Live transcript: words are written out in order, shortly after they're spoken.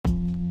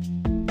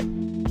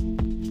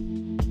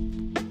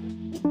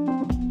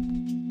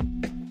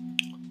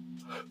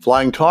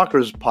Flying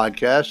Talkers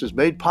podcast is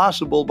made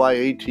possible by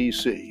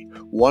ATC,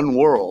 One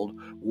World,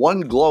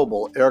 One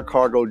Global Air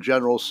Cargo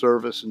General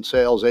Service and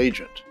Sales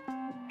Agent,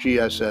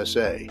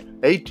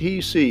 GSSA.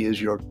 ATC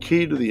is your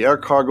key to the air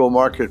cargo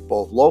market,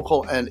 both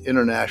local and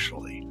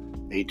internationally.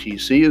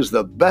 ATC is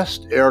the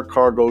best air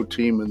cargo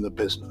team in the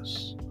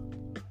business.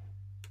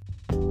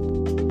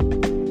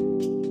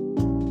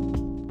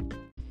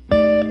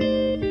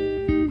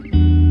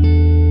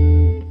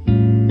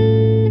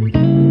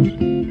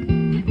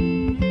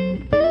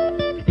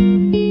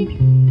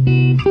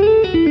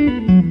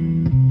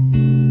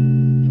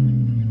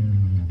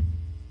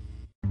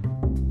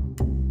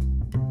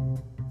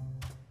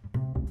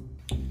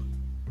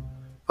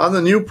 On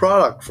the new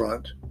product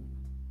front,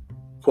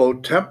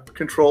 quote, Temp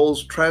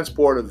Control's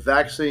transport of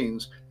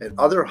vaccines and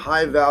other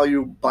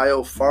high-value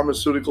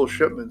biopharmaceutical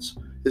shipments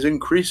is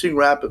increasing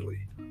rapidly,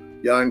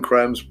 Jan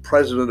Krems,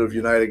 president of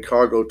United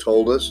Cargo,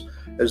 told us,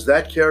 as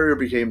that carrier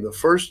became the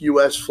first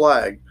U.S.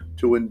 flag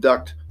to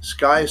induct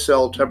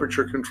SkyCell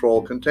temperature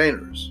control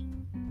containers.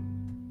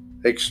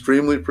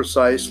 Extremely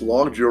precise,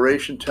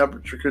 long-duration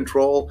temperature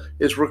control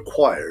is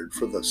required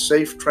for the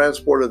safe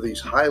transport of these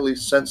highly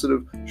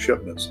sensitive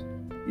shipments,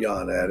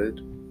 Jan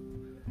added.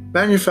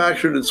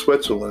 Manufactured in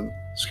Switzerland,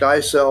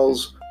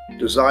 SkyCell's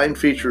design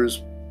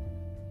features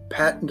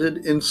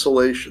patented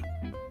insulation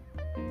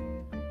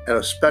and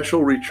a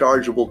special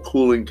rechargeable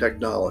cooling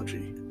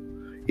technology.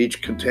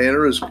 Each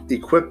container is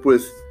equipped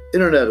with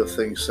Internet of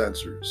Things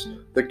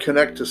sensors that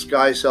connect to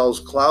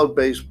SkyCell's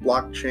cloud-based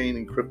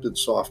blockchain encrypted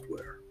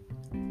software.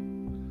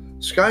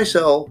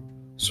 SkyCell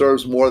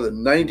serves more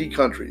than 90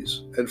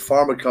 countries and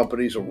pharma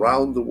companies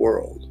around the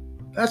world.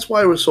 That's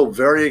why we're so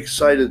very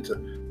excited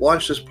to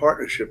launch this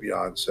partnership,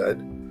 Jan said,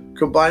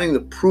 combining the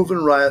proven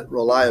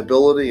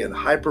reliability and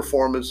high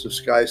performance of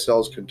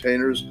SkyCell's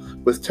containers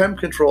with Temp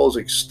Control's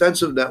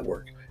extensive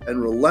network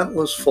and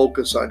relentless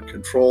focus on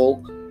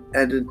control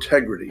and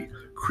integrity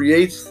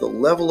creates the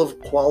level of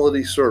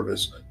quality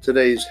service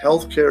today's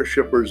healthcare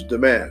shippers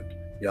demand,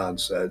 Jan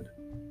said.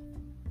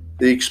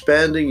 The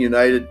expanding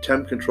United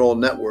Temp Control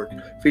network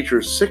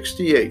features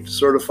 68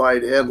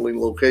 certified handling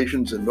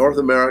locations in North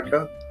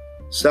America,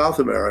 South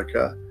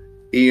America,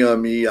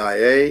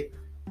 EMEA,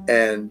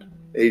 and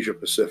Asia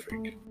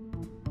Pacific.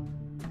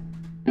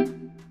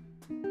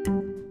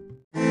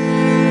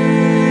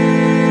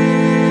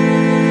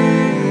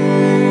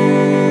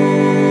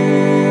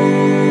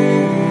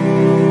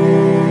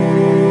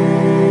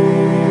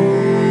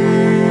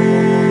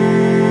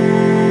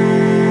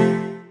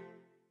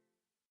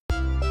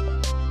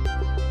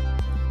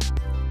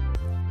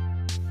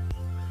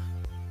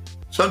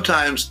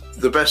 Sometimes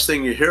the best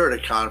thing you hear at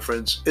a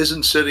conference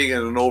isn't sitting in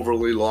an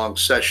overly long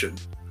session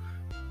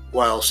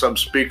while some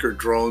speaker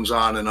drones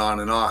on and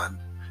on and on.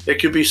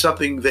 It could be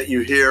something that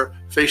you hear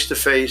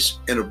face-to-face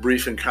in a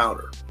brief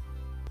encounter.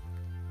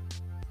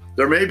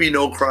 There may be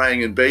no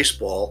crying in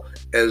baseball,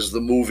 as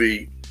the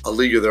movie A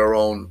League of Their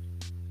Own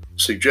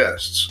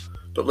suggests,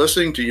 but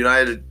listening to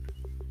United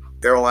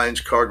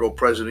Airlines Cargo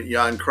President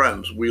Jan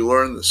Krems, we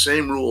learn the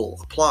same rule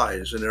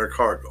applies in air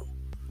cargo.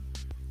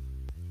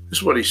 This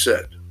is what he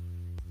said.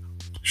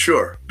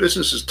 Sure,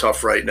 business is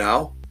tough right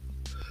now,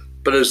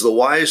 but as the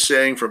wise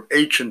saying from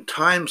ancient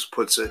times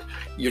puts it,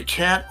 you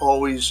can't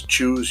always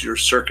choose your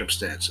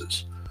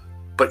circumstances,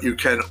 but you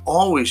can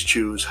always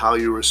choose how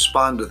you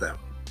respond to them.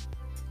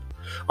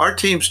 Our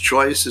team's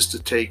choice is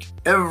to take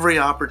every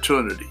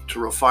opportunity to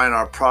refine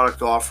our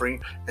product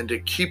offering and to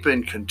keep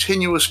in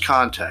continuous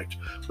contact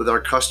with our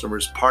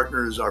customers,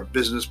 partners, our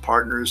business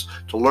partners,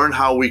 to learn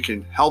how we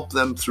can help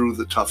them through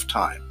the tough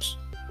times.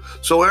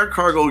 So Air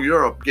Cargo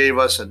Europe gave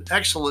us an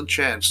excellent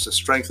chance to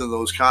strengthen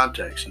those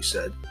contacts, he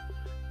said,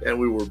 and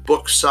we were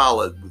booked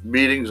solid with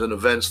meetings and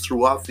events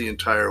throughout the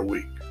entire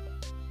week.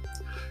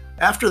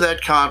 After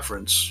that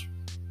conference,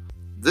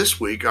 this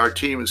week our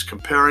team is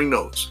comparing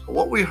notes on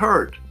what we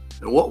heard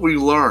and what we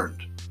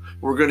learned.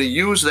 We're going to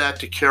use that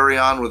to carry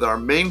on with our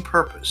main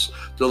purpose,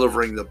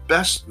 delivering the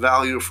best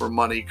value for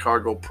money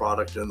cargo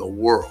product in the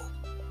world.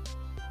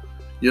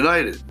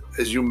 United,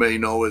 as you may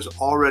know, is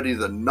already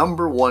the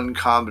number one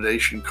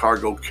combination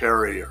cargo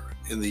carrier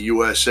in the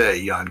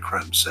USA, Jan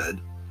Krems said,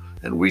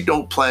 and we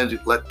don't plan to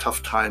let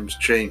tough times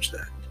change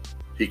that,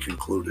 he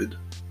concluded.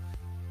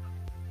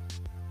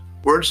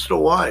 Words to the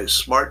wise,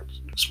 smart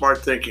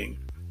thinking,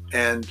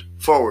 and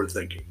forward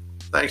thinking.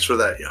 Thanks for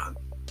that, Jan.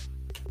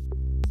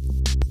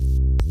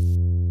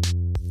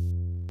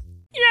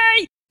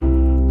 Yay!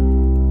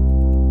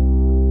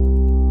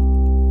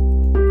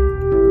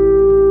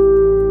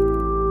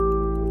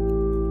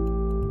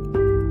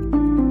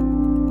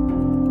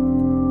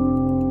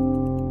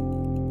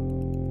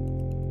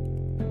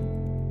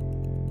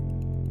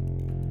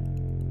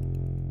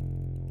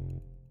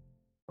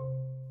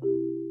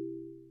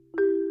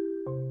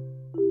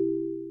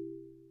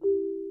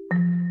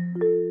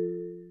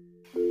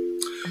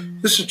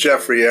 This is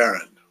Jeffrey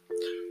Aaron.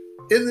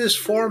 In this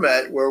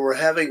format where we're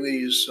having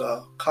these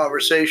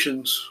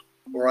conversations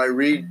where I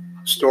read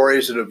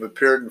stories that have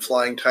appeared in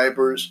Flying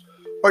Typers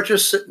or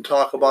just sit and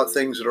talk about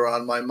things that are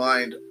on my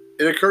mind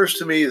it occurs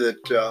to me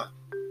that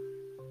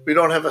we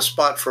don't have a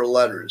spot for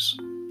letters.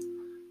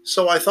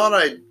 So I thought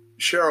I'd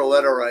share a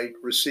letter I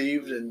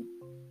received and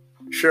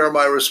share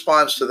my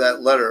response to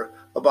that letter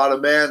about a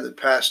man that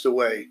passed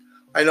away.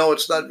 I know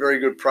it's not very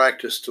good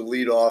practice to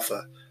lead off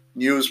a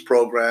news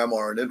program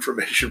or an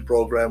information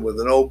program with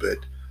an obit,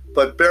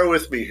 but bear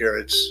with me here.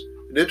 It's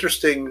an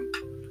interesting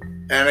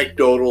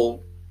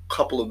anecdotal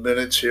couple of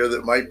minutes here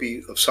that might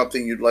be of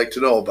something you'd like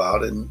to know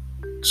about. And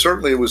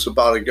certainly it was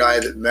about a guy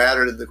that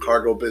mattered in the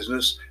cargo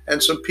business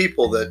and some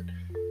people that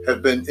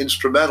have been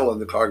instrumental in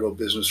the cargo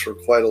business for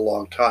quite a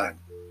long time.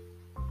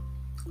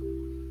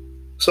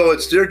 So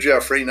it's Dear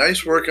Jeffrey,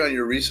 nice work on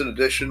your recent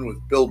edition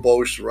with Bill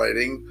Bosch's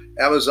writing.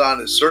 Amazon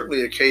is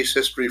certainly a case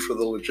history for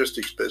the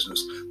logistics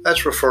business.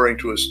 That's referring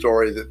to a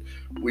story that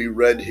we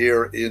read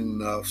here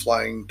in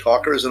Flying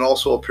Talkers and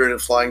also appeared in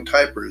Flying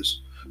Typers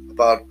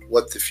about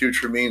what the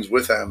future means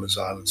with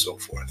Amazon and so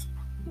forth.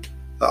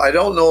 I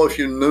don't know if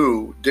you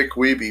knew Dick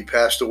Wiebe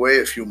passed away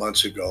a few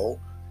months ago.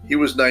 He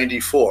was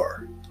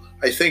 94.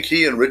 I think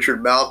he and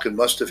Richard Malkin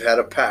must have had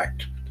a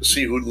pact to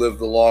see who'd live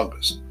the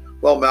longest.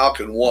 Well,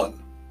 Malkin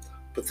won,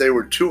 but they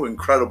were two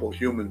incredible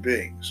human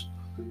beings.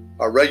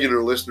 Our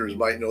regular listeners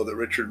might know that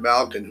Richard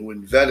Malkin, who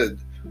invented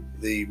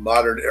the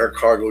modern air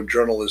cargo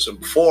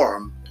journalism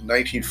form in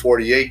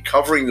 1948,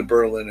 covering the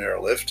Berlin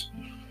airlift.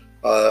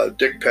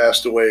 Dick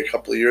passed away a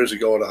couple of years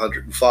ago at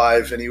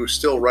 105, and he was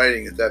still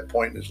writing at that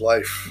point in his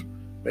life.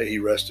 May he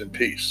rest in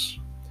peace.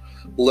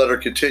 The letter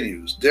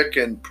continues. Dick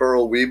and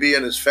Pearl Wiebe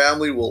and his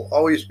family will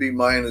always be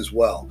mine as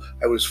well.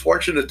 I was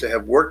fortunate to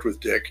have worked with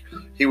Dick.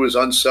 He was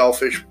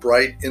unselfish,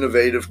 bright,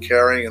 innovative,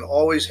 caring, and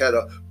always had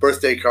a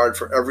birthday card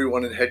for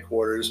everyone in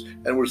headquarters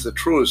and was the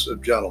truest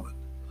of gentlemen.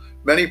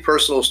 Many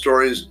personal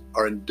stories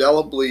are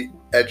indelibly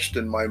etched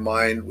in my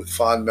mind with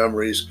fond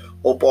memories.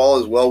 Hope all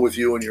is well with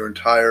you and your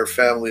entire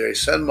family. I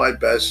send my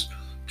best.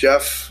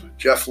 Jeff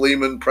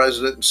Lehman,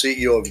 President and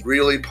CEO of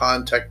Greeley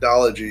Pond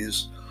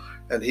Technologies,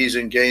 and he's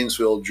in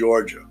Gainesville,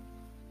 Georgia.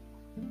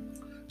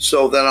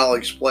 So then I'll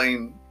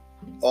explain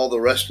all the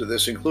rest of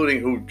this,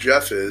 including who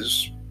Jeff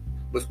is,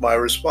 with my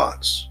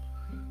response.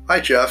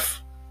 Hi,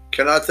 Jeff.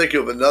 Cannot think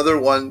of another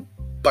one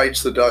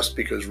bites the dust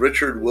because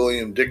Richard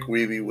William Dick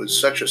Wiebe was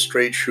such a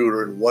straight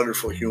shooter and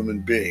wonderful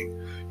human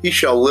being. He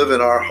shall live in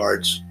our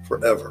hearts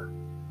forever.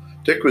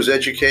 Dick was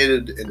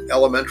educated in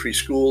elementary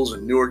schools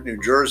in Newark, New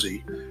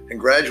Jersey, and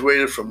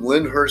graduated from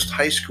Lyndhurst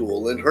High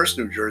School, Lyndhurst,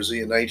 New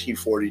Jersey, in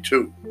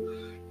 1942.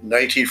 In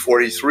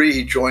 1943,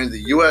 he joined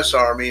the U.S.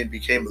 Army and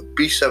became a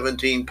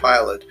B-17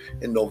 pilot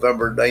in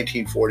November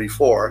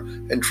 1944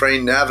 and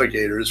trained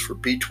navigators for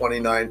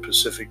B-29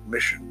 Pacific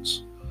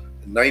missions.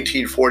 In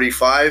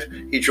 1945,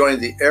 he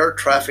joined the Air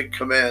Traffic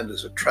Command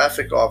as a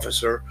traffic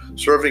officer,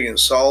 serving in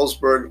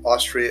Salzburg,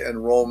 Austria,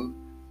 and Rome,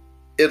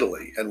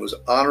 Italy, and was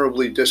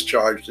honorably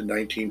discharged in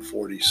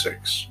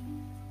 1946.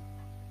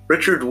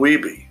 Richard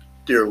Wiebe,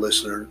 dear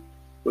listener,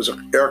 was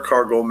an air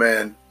cargo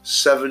man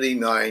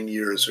 79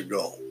 years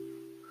ago.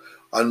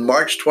 On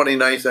March 29,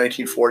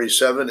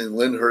 1947, in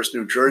Lyndhurst,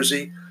 New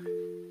Jersey,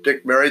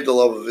 Dick married the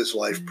love of his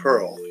life,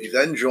 Pearl. He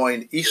then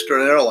joined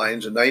Eastern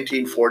Airlines in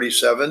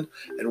 1947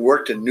 and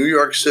worked in New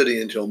York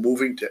City until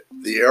moving to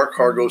the air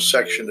cargo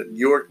section at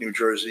Newark, New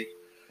Jersey.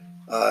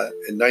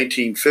 In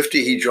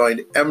 1950, he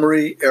joined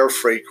Emery Air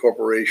Freight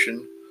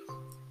Corporation.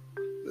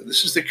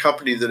 This is the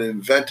company that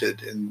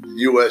invented in the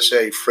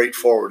USA freight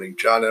forwarding,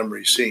 John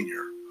Emery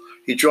Sr.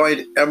 He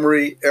joined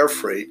Emery Air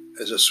Freight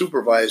as a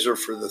supervisor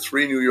for the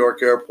three New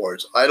York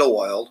airports,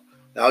 Idlewild,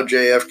 now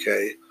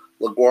JFK,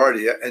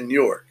 LaGuardia, and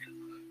Newark.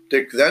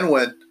 Dick then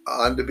went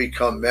on to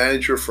become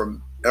manager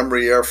from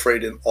Emery Air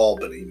Freight in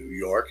Albany, New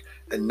York,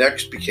 and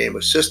next became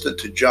assistant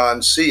to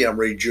John C.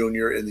 Emery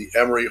Jr. in the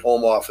Emery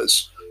home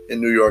office in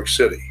New York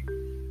City.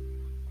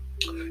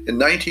 In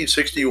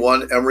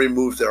 1961, Emery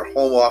moved their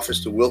home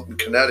office to Wilton,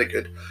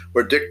 Connecticut,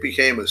 where Dick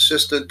became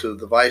assistant to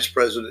the vice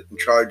president in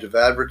charge of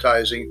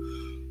advertising,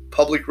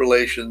 public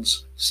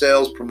relations,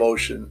 sales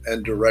promotion,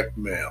 and direct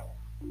mail.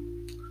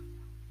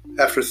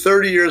 After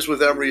 30 years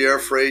with Emery Air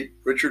Freight,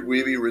 Richard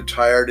Wiebe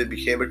retired and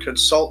became a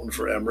consultant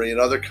for Emery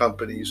and other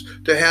companies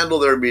to handle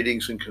their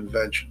meetings and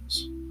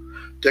conventions.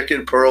 Dick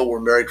and Pearl were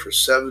married for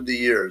 70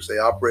 years. They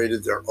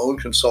operated their own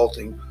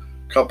consulting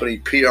company,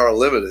 PR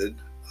Limited.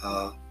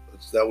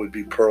 That would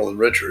be Pearl and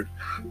Richard.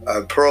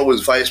 Pearl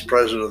was vice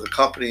president of the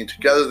company, and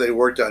together they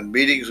worked on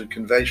meetings and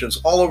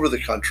conventions all over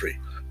the country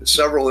at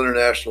several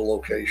international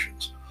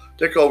locations.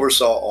 Dick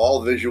oversaw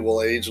all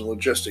visual aids and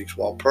logistics,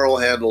 while Pearl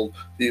handled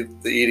the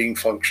eating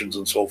functions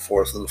and so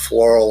forth, and the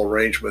floral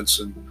arrangements.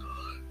 And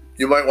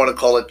you might want to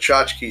call it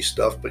tchotchke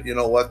stuff, but you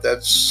know what?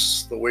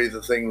 That's the way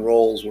the thing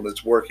rolls when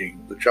it's working.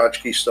 The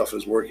tchotchke stuff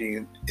is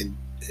working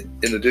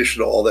in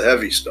addition to all the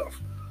heavy stuff.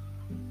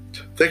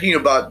 Thinking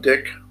about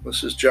Dick,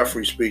 this is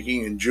Jeffrey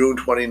speaking, in June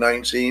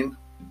 2019,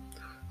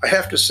 I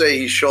have to say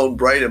he's shone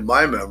bright in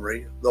my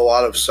memory, though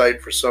out of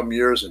sight for some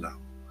years now.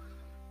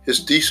 His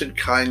decent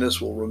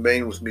kindness will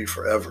remain with me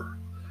forever.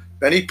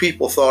 Many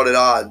people thought it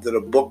odd that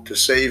a book to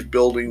save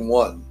Building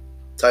 1,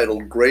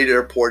 titled Great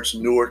Airports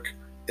Newark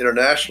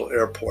International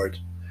Airport,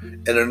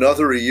 and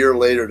another a year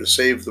later to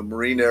save the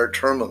Marine Air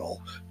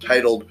Terminal,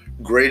 titled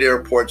Great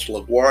Airports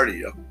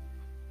LaGuardia,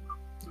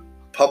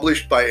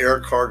 published by Air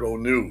Cargo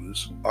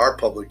News. Our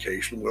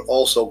publication would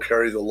also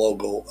carry the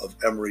logo of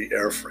Emery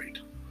Air Freight.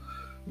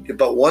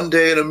 But one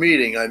day in a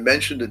meeting, I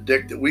mentioned to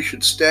Dick that we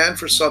should stand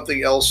for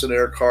something else in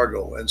air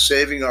cargo, and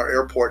saving our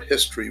airport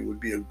history would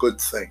be a good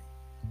thing.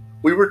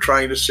 We were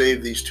trying to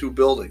save these two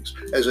buildings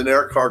as an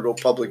air cargo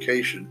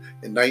publication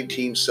in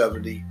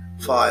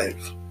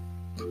 1975.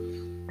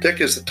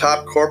 Dick, as the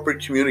top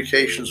corporate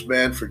communications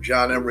man for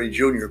John Emery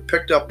Jr.,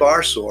 picked up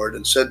our sword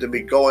and said to me,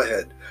 "Go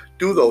ahead,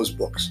 do those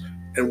books,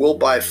 and we'll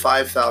buy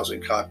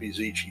 5,000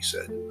 copies each," he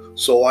said.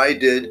 So I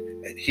did,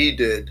 and he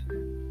did.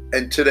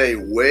 And today,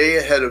 way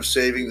ahead of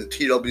saving the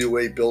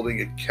TWA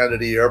building at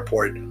Kennedy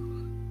Airport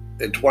in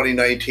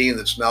 2019,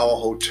 that's now a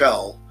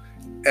hotel,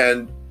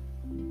 and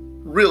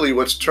really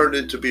what's turned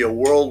into be a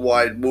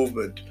worldwide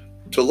movement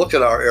to look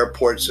at our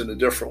airports in a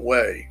different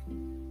way.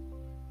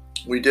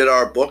 We did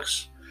our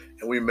books,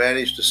 and we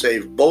managed to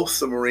save both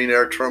the Marine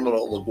Air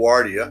Terminal at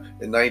LaGuardia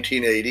in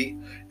 1980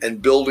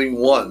 and Building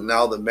 1,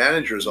 now the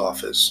manager's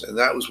office, and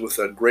that was with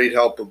the great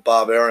help of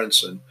Bob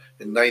Aronson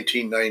in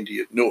 1990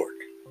 at Newark.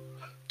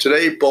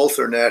 Today, both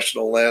are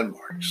national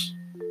landmarks.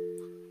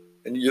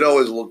 And you know,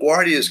 as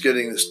LaGuardia is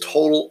getting this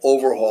total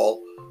overhaul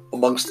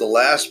amongst the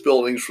last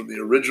buildings from the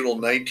original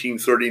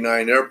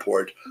 1939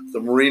 airport,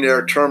 the Marine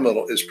Air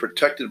Terminal is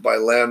protected by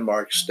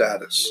landmark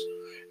status.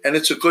 And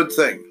it's a good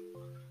thing,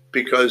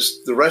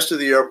 because the rest of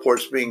the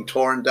airport's being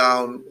torn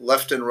down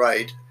left and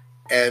right,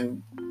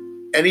 and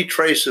any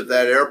trace of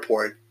that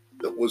airport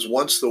that was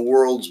once the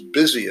world's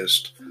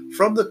busiest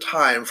from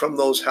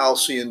those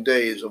halcyon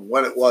days of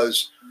when it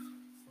was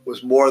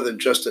more than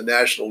just a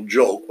national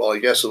joke. Well, I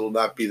guess it'll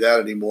not be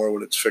that anymore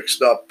when it's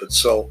fixed up. But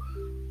so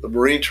the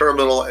Marine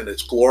Terminal and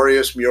its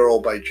glorious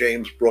mural by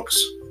James Brooks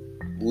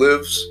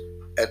lives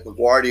at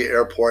LaGuardia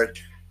Airport,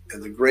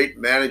 and the great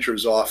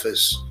manager's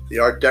office, the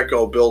Art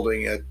Deco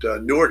building at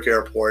Newark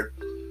Airport,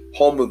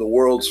 home of the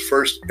world's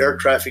first air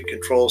traffic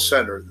control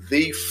center,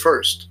 the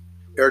first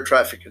air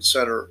traffic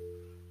control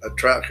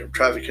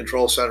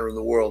center in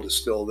the world, is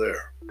still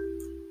there.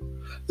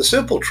 The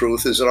simple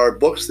truth is that our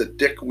books that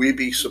Dick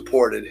Wiebe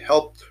supported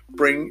helped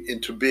bring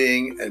into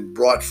being and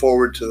brought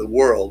forward to the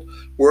world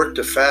work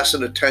to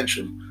fasten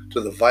attention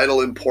to the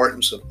vital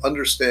importance of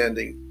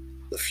understanding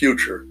the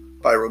future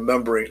by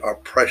remembering our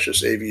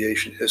precious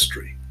aviation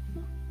history.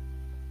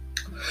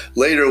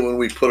 Later, when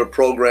we put a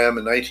program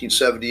in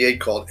 1978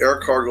 called Air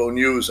Cargo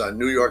News on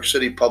New York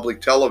City Public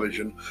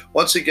Television,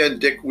 once again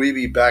Dick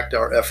Wiebe backed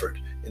our effort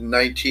in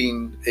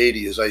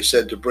 1980, as I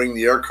said, to bring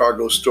the air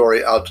cargo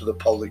story out to the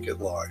public at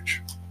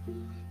large.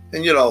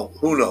 And you know,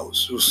 who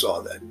knows who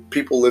saw that?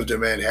 People lived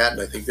in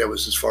Manhattan. I think that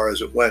was as far as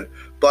it went.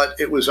 But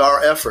it was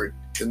our effort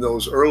in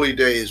those early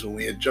days when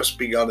we had just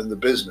begun in the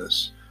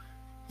business,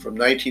 from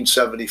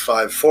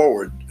 1975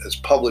 forward as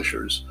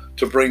publishers,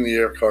 to bring the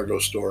air cargo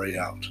story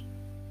out.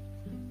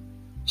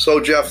 So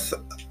Jeff,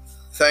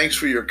 thanks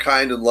for your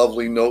kind and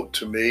lovely note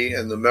to me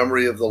and the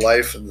memory of the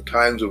life and the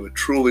times of a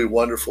truly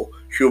wonderful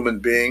human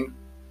being.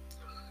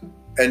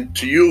 And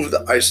to you,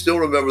 I still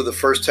remember the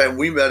first time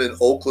we met in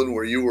Oakland,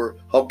 where you were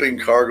humping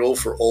cargo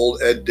for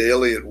old Ed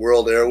Daly at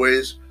World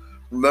Airways.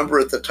 Remember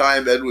at the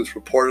time Ed was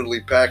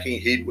reportedly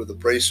packing heat with a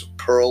brace of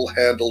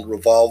pearl-handled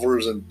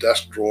revolvers and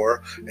desk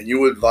drawer, and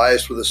you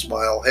advised with a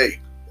smile, "Hey,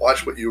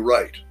 watch what you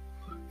write."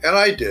 And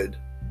I did.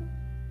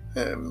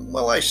 And,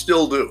 well, I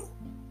still do.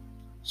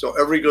 So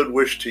every good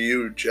wish to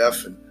you,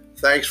 Jeff, and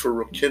thanks for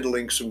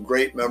rekindling some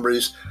great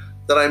memories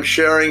that I'm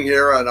sharing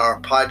here on our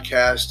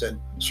podcast and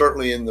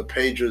certainly in the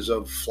pages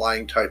of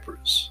Flying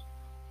Typers.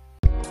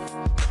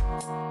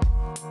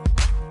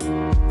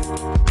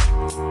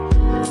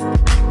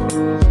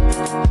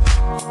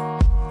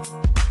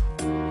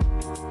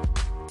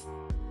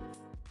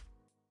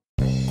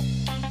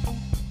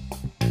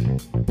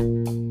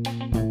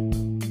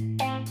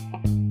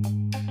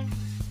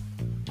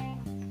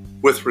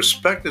 With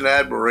respect and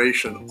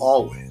admiration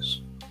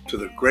always to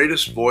the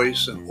greatest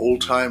voice in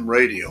old-time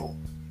radio,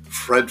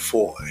 Fred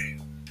Foy.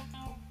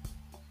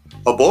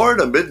 Aboard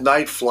a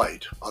midnight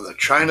flight on the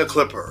China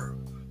Clipper,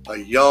 a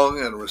young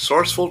and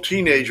resourceful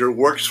teenager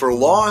works for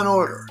Law and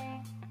Order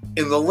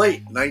in the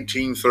late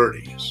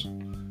 1930s.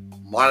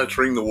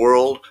 Monitoring the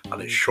world on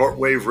his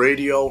shortwave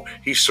radio,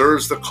 he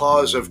serves the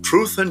cause of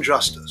truth and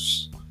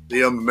justice,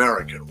 the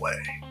American way.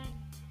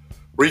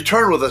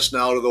 Return with us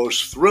now to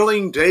those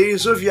thrilling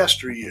days of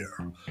yesteryear.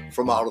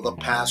 From out of the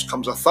past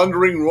comes a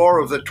thundering roar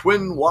of the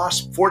twin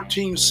Wasp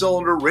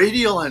 14-cylinder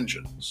radial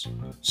engines.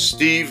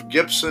 Steve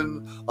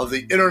Gibson of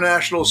the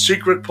International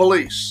Secret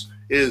Police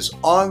is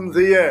on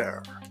the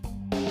air.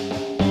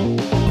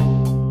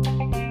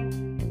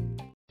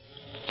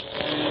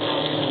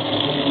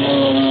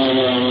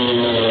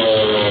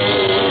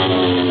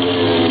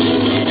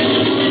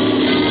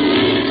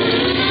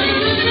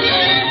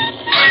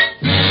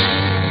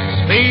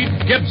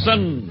 Steve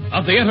Gibson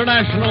of the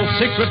International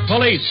Secret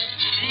Police.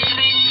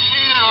 Ceiling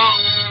zero,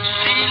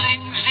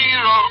 ceiling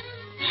zero,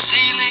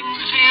 ceiling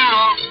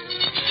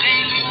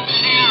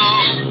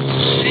zero.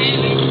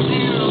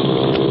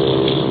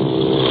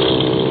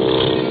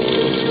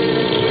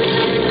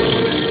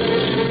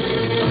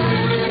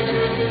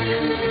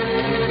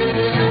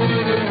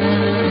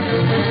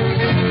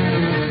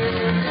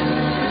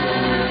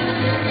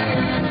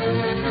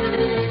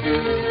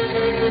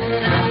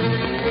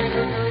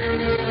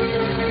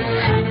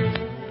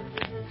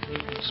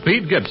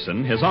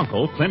 Gibson, his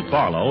uncle, Clint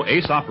Barlow,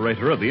 ace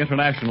operator of the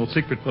International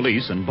Secret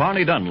Police, and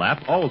Barney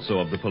Dunlap, also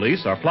of the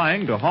police, are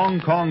flying to Hong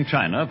Kong,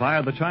 China,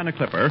 via the China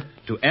Clipper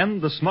to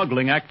end the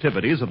smuggling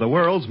activities of the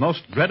world's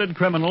most dreaded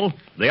criminal,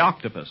 the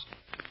Octopus.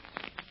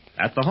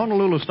 At the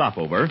Honolulu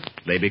stopover,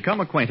 they become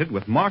acquainted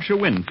with Marcia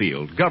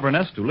Winfield,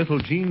 governess to little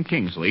Jean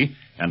Kingsley,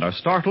 and are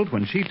startled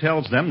when she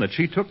tells them that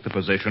she took the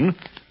position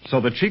so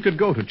that she could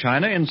go to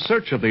China in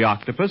search of the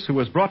octopus who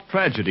has brought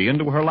tragedy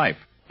into her life.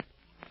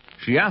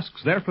 She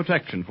asks their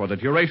protection for the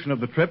duration of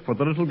the trip for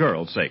the little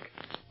girl's sake.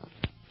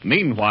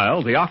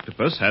 Meanwhile, the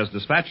Octopus has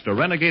dispatched a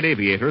renegade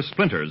aviator,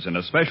 Splinters, in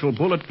a special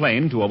bullet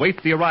plane to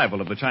await the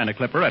arrival of the China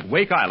Clipper at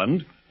Wake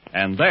Island,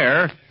 and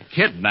there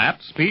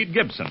kidnap Speed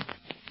Gibson.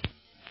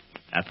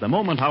 At the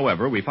moment,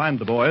 however, we find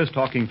the boys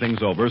talking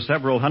things over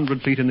several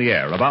hundred feet in the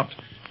air, about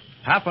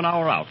half an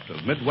hour out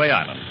of Midway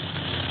Island.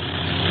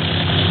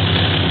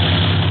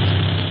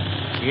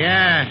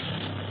 Yeah.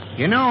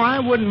 You know, I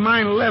wouldn't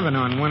mind living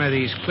on one of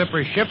these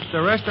clipper ships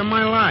the rest of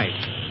my life.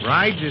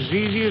 Rides as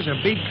easy as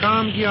a big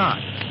calmed yacht.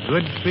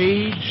 Good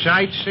feed,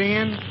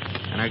 sightseeing,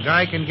 and a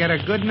guy can get a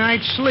good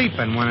night's sleep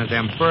in one of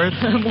them berths.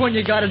 One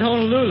you got at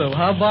Honolulu,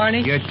 huh,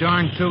 Barney? You're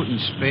darn tootin',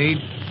 Speed.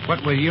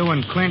 What with you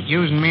and Clint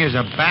using me as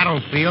a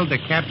battlefield to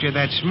capture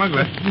that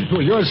smuggler?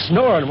 Well, your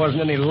snoring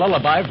wasn't any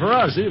lullaby for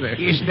us, either.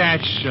 Is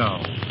that so?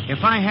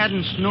 If I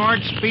hadn't snored,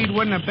 Speed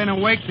wouldn't have been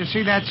awake to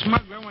see that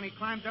smuggler when he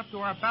climbed up to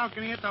our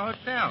balcony at the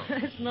hotel.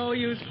 It's no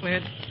use,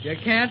 Clint. You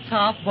can't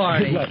top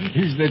Barney.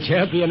 He's the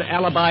champion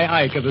alibi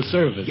Ike of the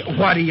service.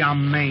 What do you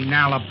mean,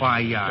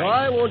 alibi Ike? Well,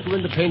 I won't go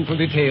into painful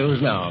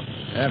details now.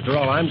 After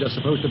all, I'm just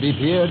supposed to be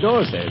Pierre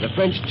Dorsey, the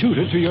French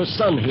tutor to your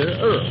son here,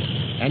 Earl.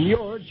 And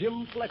you're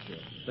Jim Fletcher,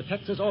 the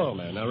Texas oil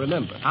man, now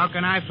remember. How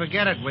can I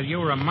forget it with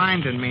you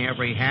reminding me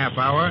every half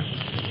hour?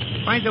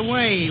 By the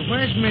way,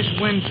 where's Miss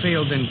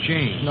Winfield and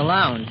Jean? In the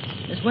lounge.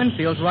 Miss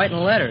Winfield's writing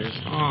letters.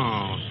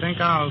 Oh, think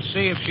I'll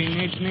see if she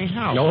needs any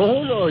help.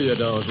 No, you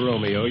don't,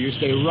 Romeo. You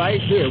stay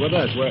right here with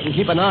us where I can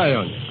keep an eye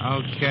on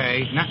you.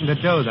 Okay. Nothing to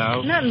do,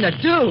 though. Nothing to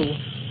do?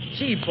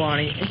 Gee,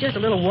 Barney, in just a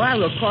little while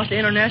we'll cross the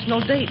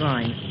international date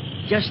line.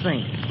 Just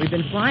think, we've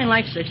been flying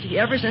like 60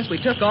 ever since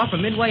we took off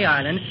from Midway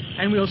Island,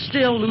 and we'll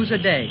still lose a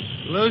day.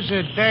 Lose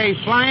a day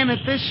flying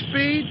at this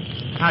speed?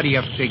 How do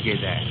you figure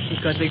that?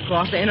 Because we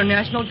crossed the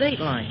international date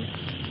line.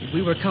 If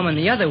we were coming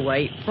the other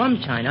way,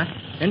 from China,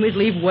 then we'd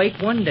leave Wake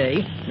one day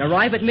and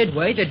arrive at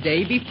Midway the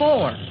day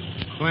before.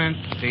 Clint,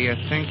 do you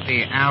think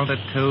the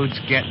altitude's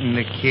getting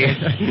the kid?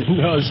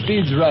 No,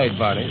 Speed's right,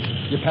 Barney.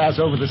 You pass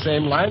over the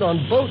same line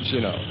on boats,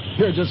 you know.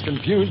 You're just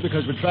confused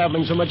because we're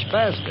traveling so much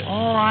faster.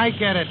 Oh, I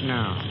get it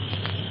now.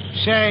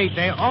 Say,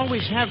 they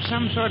always have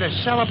some sort of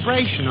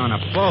celebration on a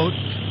boat.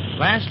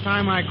 Last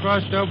time I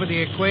crossed over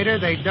the equator,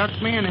 they ducked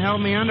me and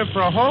held me under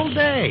for a whole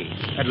day.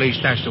 At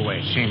least that's the way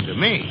it seemed to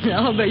me.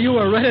 I'll bet you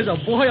were red as a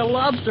boiled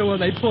lobster when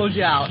they pulled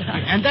you out.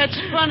 And that's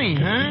funny,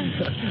 huh?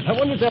 I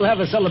wonder if they'll have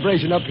a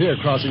celebration up here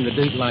crossing the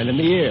date line in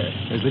the air,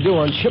 as they do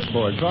on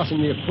shipboard crossing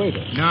the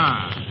equator.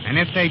 Nah. And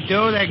if they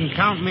do, they can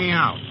count me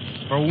out.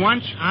 For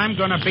once, I'm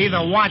going to be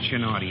the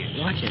watching audience.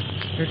 Watch it.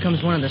 Here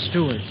comes one of the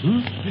stewards.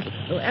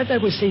 Well, as I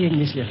was saying,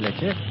 Monsieur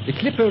Fletcher, the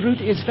Clipper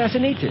route is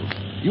fascinating.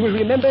 You will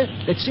remember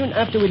that soon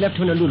after we left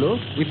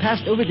Honolulu, we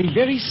passed over the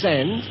very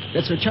sands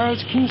that Sir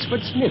Charles Kingsford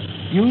Smith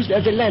used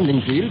as a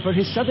landing field for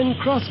his Southern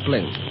Cross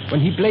plane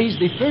when he blazed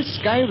the first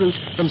sky route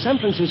from San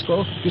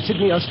Francisco to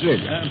Sydney,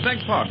 Australia.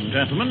 Beg pardon,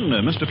 gentlemen.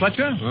 Mr.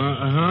 Fletcher?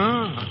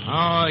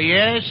 Oh,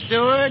 yes,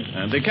 Stewart?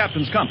 The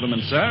captain's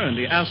compliments, sir, and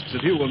he asks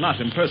if you will not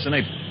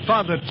impersonate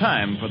Father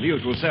Time for the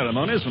usual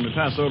ceremonies when we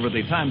pass over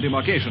the time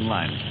demarcation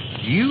line.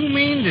 You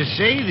mean to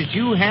say that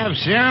you have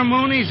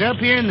ceremonies up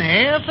here in the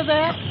air for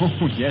that?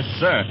 Oh, yes,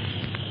 sir.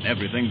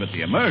 Everything but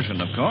the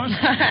immersion, of course.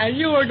 And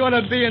you were going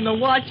to be in the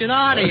watching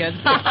audience.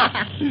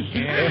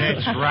 Yeah,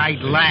 that's right,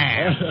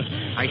 lad.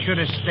 I should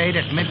have stayed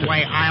at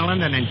Midway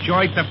Island and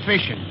enjoyed the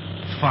fishing.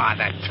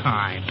 Father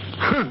Time.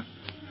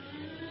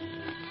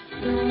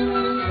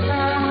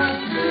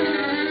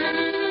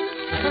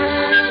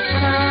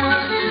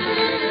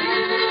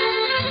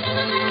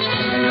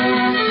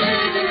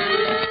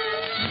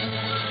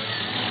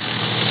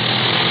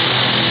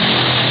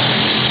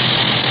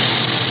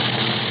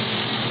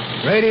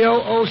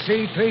 Radio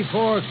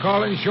OC-34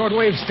 calling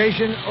shortwave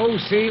station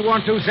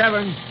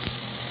OC-127.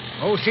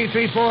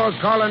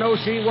 OC-34 calling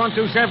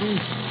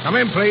OC-127. Come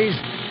in, please.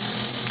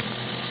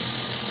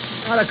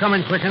 Ought to come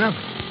in quick enough.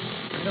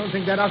 I don't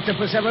think that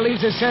octopus ever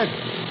leaves his set.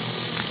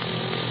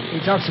 He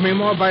talks to me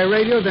more by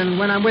radio than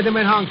when I'm with him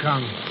in Hong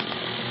Kong.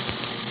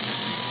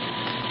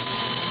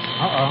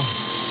 Uh-oh.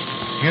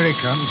 Here he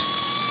comes.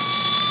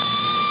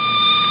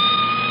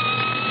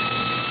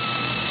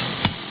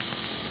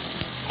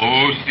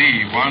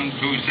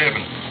 OC-127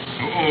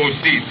 to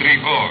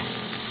OC-34.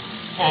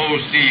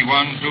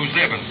 OC-127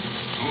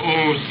 to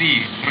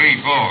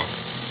OC-34.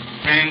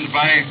 Stand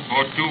by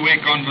for two-way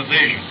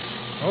conversation.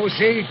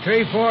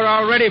 OC-34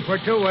 all ready for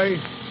two-way.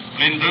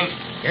 Flinders?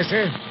 Yes,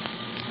 sir.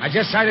 I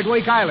just sighted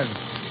Wake Island.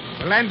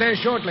 We'll land there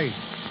shortly.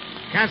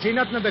 Can't see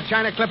nothing of the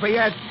China Clipper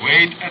yet.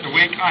 Wait at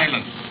Wake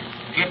Island.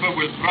 clipper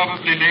will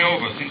probably lay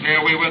over since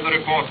airway weather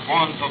report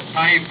warns of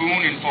typhoon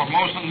in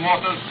Formosan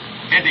waters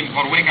heading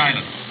for Wake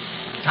Island.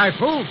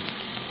 Typhoon?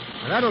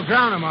 Well, that'll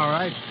drown him, all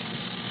right.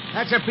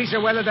 That's a piece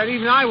of weather that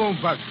even I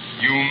won't buck.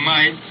 You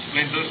might,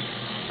 Splinters.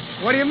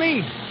 What do you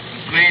mean?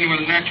 The plane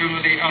will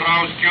naturally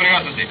arouse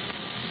curiosity.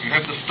 You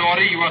have the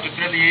story you are to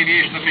tell the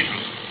aviation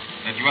officials.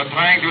 That you are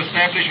trying to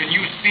establish a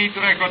new speed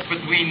record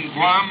between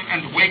Guam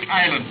and Wake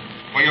Island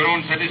for your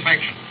own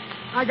satisfaction.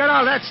 I got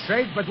all that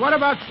straight, but what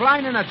about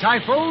flying in a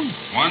typhoon?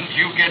 Once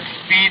you get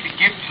speed,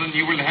 Gibson,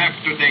 you will have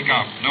to take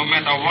off, no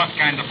matter what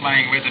kind of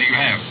flying weather you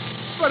have.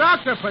 But,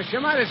 Octopus,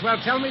 you might as well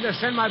tell me to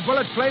send my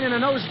bullet plane in a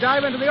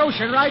nosedive into the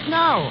ocean right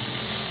now.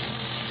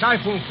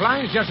 Typhoon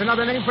flying's just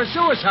another name for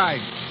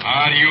suicide.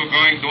 Are you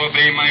going to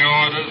obey my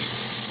orders?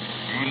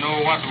 You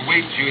know what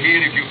waits you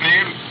here if you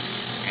fail?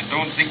 And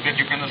don't think that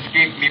you can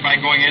escape me by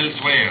going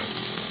elsewhere.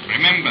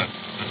 Remember,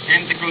 the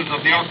tentacles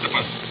of the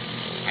octopus.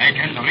 I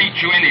can reach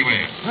you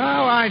anywhere.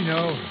 Oh, I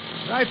know.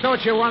 I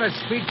thought you wanted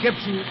Speed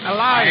Gibson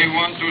alive. I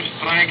want to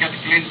strike at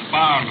Clint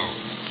Barlow.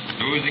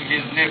 Losing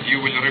his nephew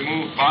will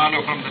remove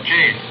Barlow from the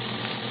chase.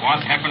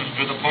 What happens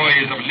to the boy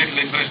is of little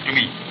interest to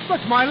me.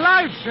 But my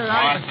life, sir.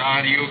 What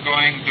are you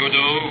going to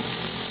do?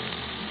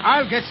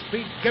 I'll get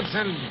Speed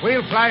Gibson.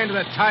 We'll fly into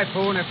the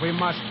typhoon if we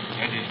must.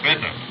 That is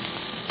better.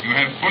 You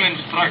have full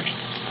instructions.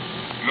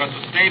 You are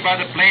to stay by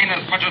the plane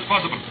as much as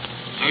possible,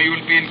 so you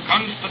will be in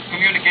constant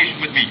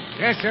communication with me.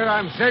 Yes, sir.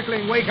 I'm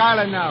circling Wake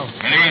Island now.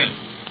 Very well.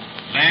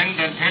 Land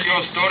and tell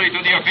your story to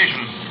the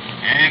officials.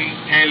 And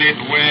tell it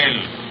well.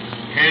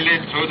 Tell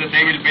it so that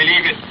they will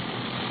believe it.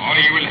 Or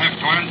you will have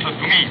to answer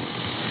to me.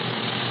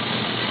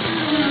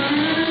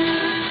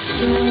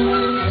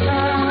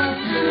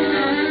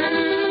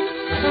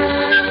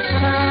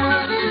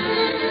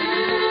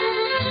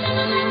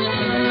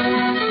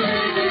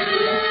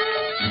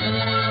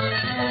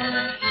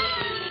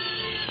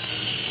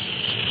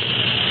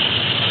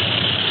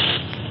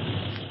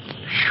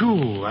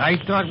 Phew, I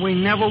thought we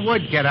never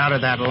would get out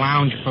of that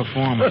lounge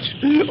performance.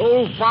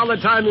 Old Father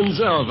Time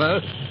himself, huh?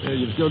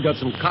 You've still got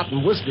some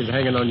cotton whiskers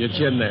hanging on your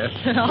chin there.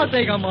 I'll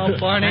take them off,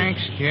 Barney.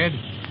 Thanks, kid.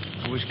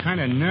 I was kind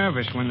of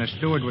nervous when the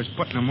steward was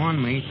putting them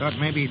on me. Thought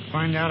maybe he'd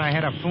find out I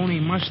had a phony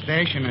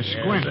mustache and a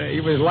squint. Yes,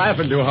 he was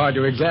laughing too hard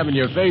to examine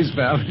your face,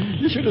 pal.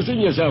 You should have seen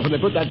yourself when they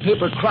put that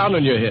paper crown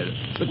on your head.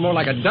 Looked more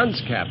like a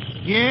dunce cap.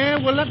 Yeah,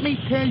 well, let me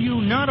tell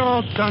you, not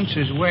all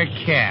dunces wear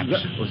caps.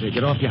 Jose,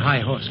 get off your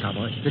high horse,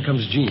 cowboy. Here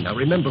comes Gene. Now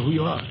remember who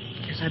you are.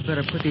 Guess I'd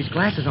better put these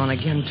glasses on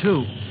again,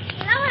 too.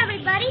 Hello,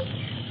 everybody.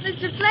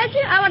 Mr.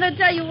 Fletcher, I want to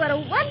tell you what a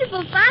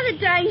wonderful Father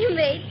Time you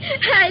made.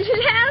 I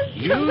laughed so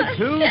You much.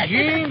 too,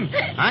 Gene?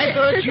 I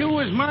thought you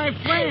was my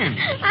friend.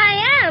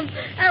 I am.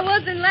 I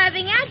wasn't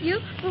laughing at you,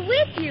 but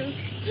with you.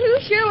 You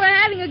sure were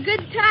having a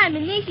good time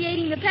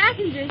initiating the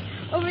passengers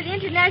over the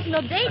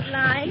international date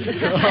line.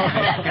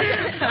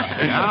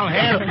 I'll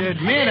have to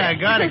admit I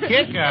got a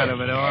kick out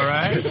of it, all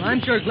right. Well,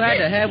 I'm sure glad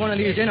to have one of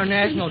these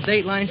international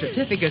dateline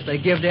certificates they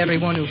give to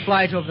everyone who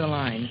flies over the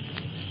line.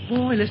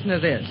 Boy, listen to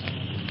this.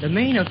 The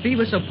mane of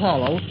Phoebus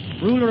Apollo,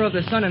 ruler of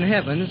the sun and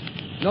heavens,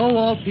 know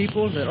all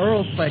peoples that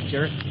Earl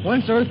Fletcher,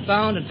 once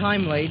earthbound and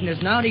time-laden,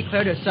 is now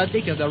declared a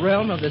subject of the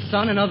realm of the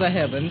sun and of the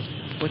heavens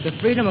with the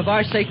freedom of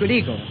our sacred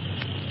eagle.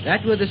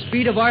 That with the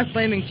speed of our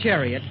flaming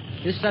chariot,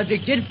 this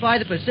subject did fly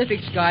the Pacific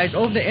skies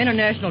over the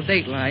international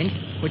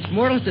dateline, which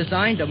mortals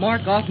designed to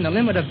mark off in the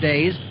limit of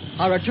days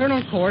our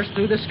eternal course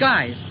through the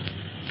skies.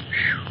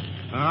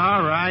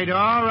 All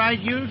right.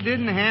 You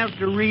didn't have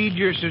to read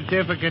your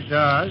certificate to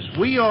us.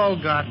 We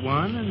all got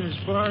one, and as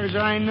far as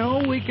I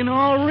know, we can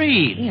all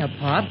read. Yeah,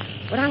 Pop,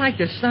 but I like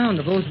the sound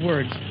of those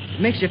words. It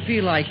makes you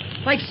feel like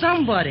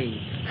somebody.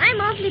 I'm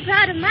awfully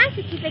proud of my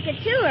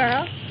certificate, too,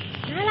 Earl.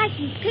 And I like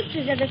these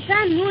pictures of the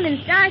sun, moon,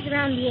 and stars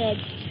around the edge,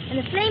 and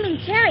the flaming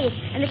chariot,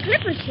 and the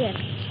clipper ship.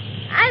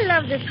 I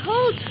love this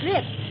whole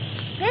trip,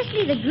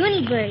 especially the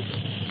Goonie birds.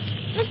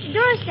 Mr.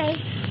 Dorsey,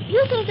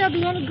 you think there'll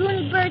be any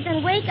Goonie birds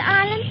on Wake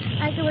Island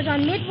like there was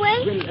on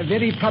Midway? Well,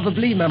 very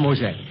probably,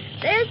 mademoiselle.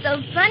 They're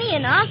so funny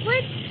and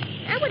awkward.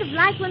 I would have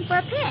liked one for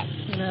a pet.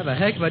 You'll have a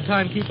heck of a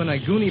time keeping a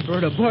Goonie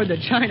bird aboard the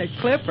China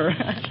Clipper.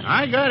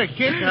 I got a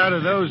kick out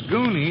of those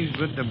Goonies,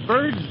 but the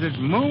birds that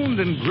moaned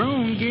and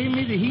groaned gave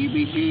me the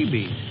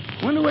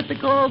heebie-jeebies. Wonder what they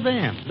call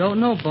them. Don't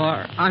know,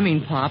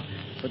 Pop,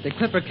 but the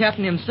Clipper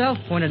captain himself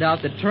pointed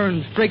out the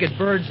terms frigate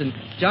birds and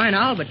giant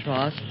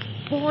albatross.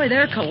 Boy,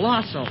 they're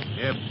colossal.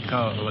 Yep,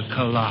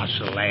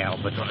 colossal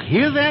albatross.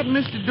 Hear that,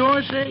 Mr.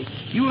 Dorsey?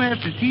 You'll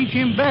have to teach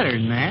him better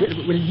than that.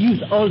 Well,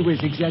 youth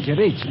always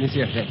exaggerates,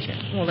 Monsieur Fletcher.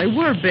 Well, they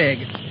were big,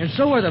 and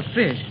so are the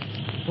fish.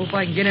 Hope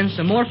I can get in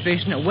some more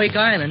fishing at Wake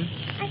Island.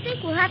 I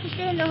think we'll have to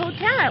stay in the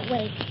hotel at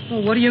Wake.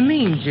 Well, what do you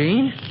mean,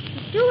 Gene?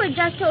 The steward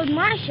just told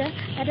Marcia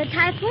that a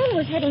typhoon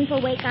was heading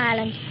for Wake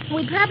Island.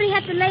 We'd probably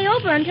have to lay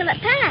over until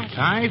it passed.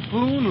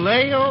 Typhoon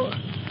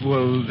layover?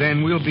 Well,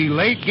 then we'll be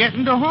late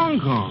getting to Hong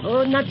Kong.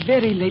 Oh, not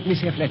very late,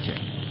 Monsieur Fletcher.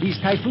 These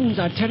typhoons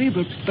are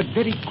terrible, but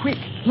very quick.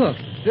 Look,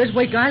 there's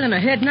Wake Island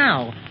ahead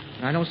now.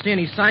 I don't see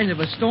any signs of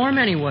a storm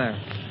anywhere.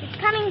 It's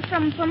coming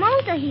from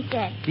Formosa, he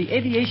said. The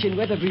aviation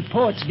weather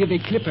reports give a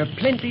clipper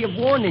plenty of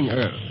warning,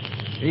 Earl.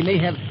 They may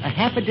have a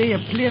half a day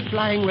of clear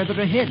flying weather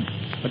ahead,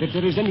 but if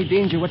there is any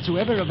danger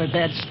whatsoever of a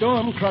bad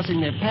storm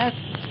crossing their path,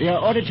 they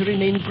are ordered to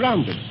remain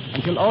grounded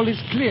until all is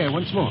clear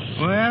once more.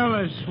 Well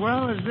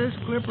as this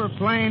clipper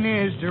plane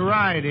is to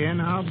ride in,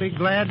 I'll be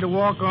glad to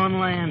walk on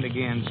land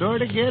again.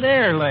 Sort of get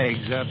air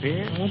legs up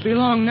here. It won't be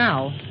long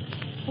now.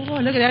 Boy,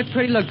 look at that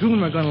pretty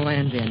lagoon we're going to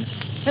land in.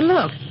 And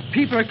look,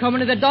 people are coming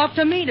to the dock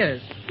to meet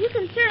us. You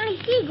can certainly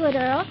see good,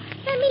 Earl.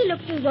 Let me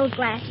look through those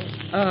glasses.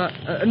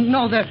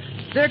 No,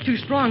 they're too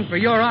strong for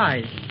your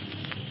eyes.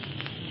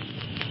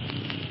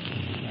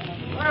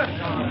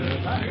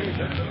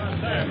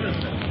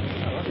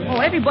 Oh,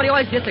 everybody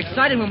always gets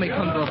excited when we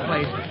come to a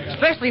place,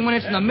 especially when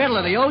it's in the middle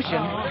of the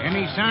ocean.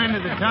 Any sign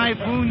of the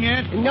typhoon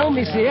yet? No,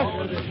 monsieur.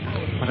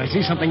 But I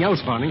see something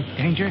else, Barney.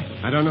 Danger?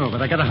 I don't know,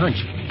 but I got a hunch.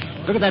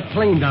 Look at that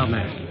plane down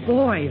there.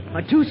 Boy,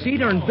 a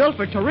two-seater and built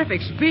for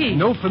terrific speed.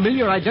 No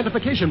familiar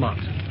identification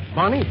marks.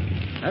 Barney,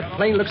 that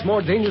plane looks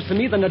more dangerous to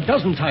me than a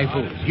dozen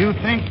typhoons. You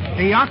think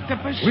the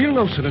octopus? We'll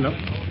know soon enough,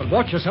 but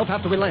watch yourself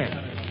after we land.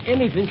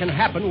 Anything can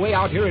happen way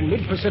out here in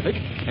mid-Pacific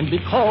and be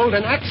called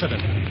an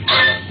accident.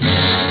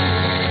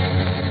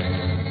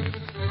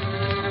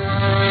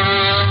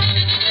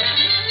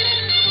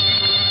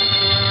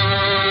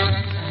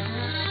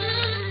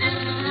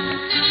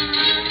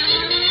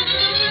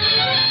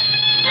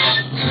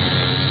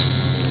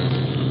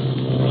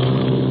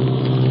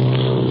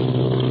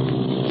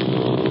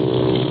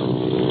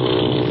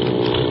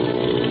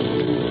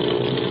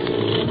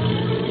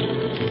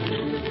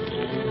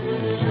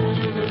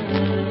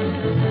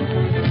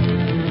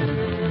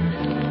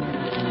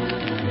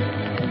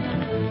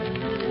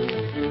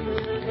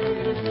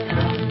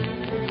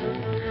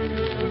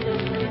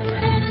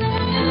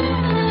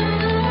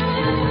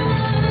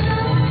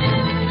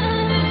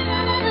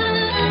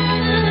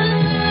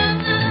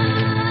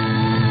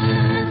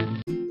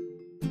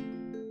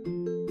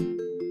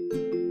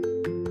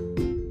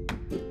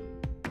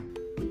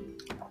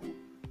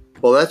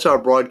 Well, that's our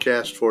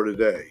broadcast for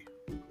today.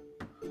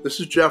 This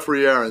is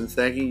Jeffrey Aaron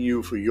thanking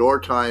you for your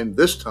time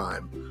this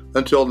time.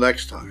 Until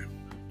next time,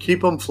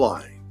 keep 'em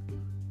flying.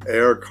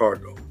 Air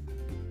Cargo.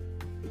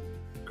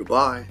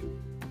 Goodbye.